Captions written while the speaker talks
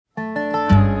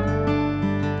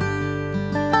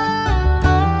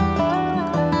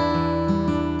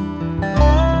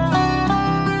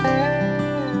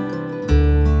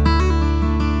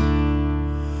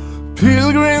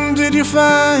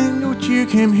find what you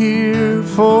came here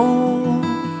for?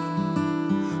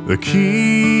 The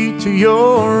key to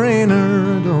your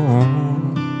inner door.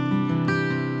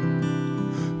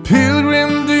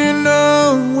 Pilgrim, do you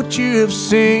know what you have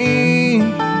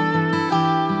seen?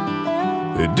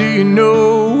 Do you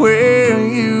know where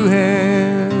you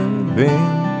have been?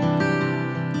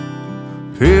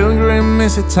 Pilgrim,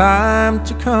 is it time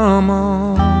to come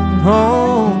on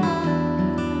home?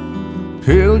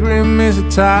 Pilgrim, is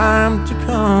it time to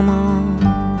come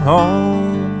on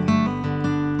home?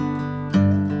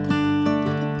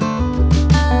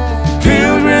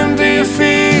 Pilgrim, do you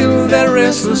feel that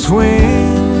restless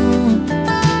wind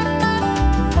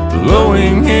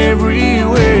blowing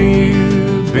everywhere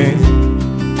you've been?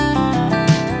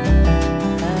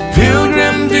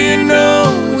 Pilgrim, do you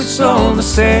know it's all the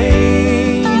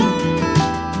same?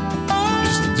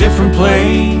 Just a different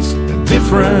place, a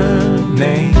different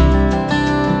name.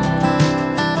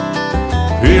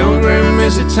 Pilgrim,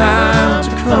 is it time to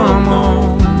come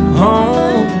on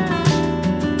home?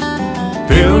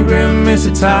 Pilgrim, is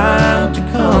it time to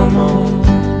come on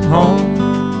home?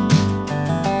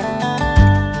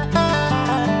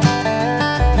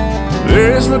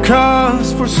 There's no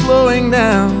cause for slowing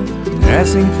down,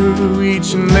 passing through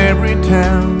each and every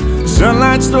town.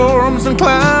 Sunlight, storms, and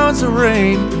clouds of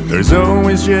rain, there's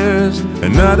always just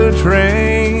another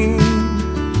train.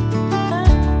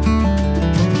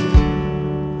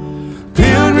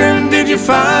 Pilgrim, did you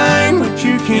find what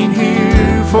you came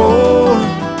here for?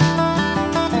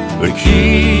 The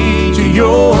key to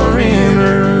your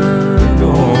inner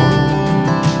door.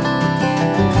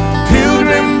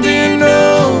 Pilgrim, do you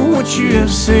know what you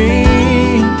have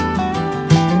seen?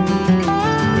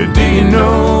 Do you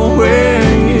know where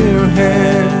you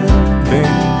have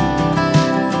been?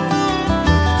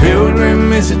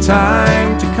 Pilgrim, is it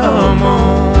time to come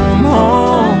on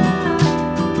home?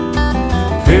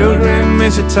 Pilgrim,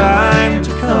 is it time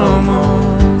to come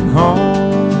on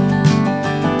home?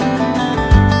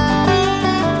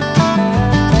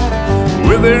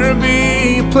 Will there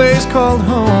be a place called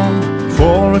home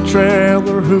for a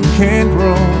traveler who can't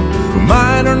roam, who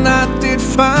might or not did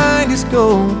find his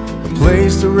goal?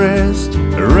 Place to rest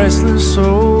a restless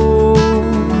soul.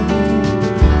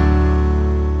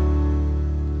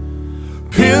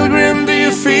 Pilgrim, do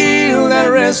you feel that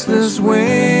restless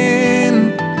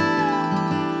wind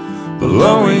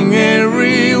blowing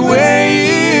everywhere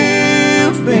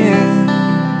you've been?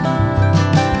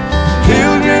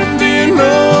 Pilgrim, do you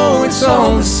know it's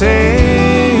all the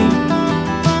same?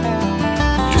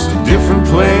 Just a different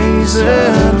place,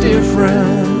 a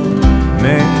different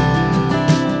name.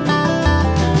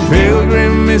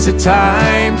 Pilgrim, is it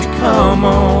time to come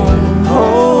on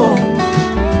home?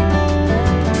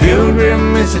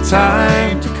 Pilgrim, is it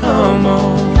time to come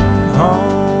on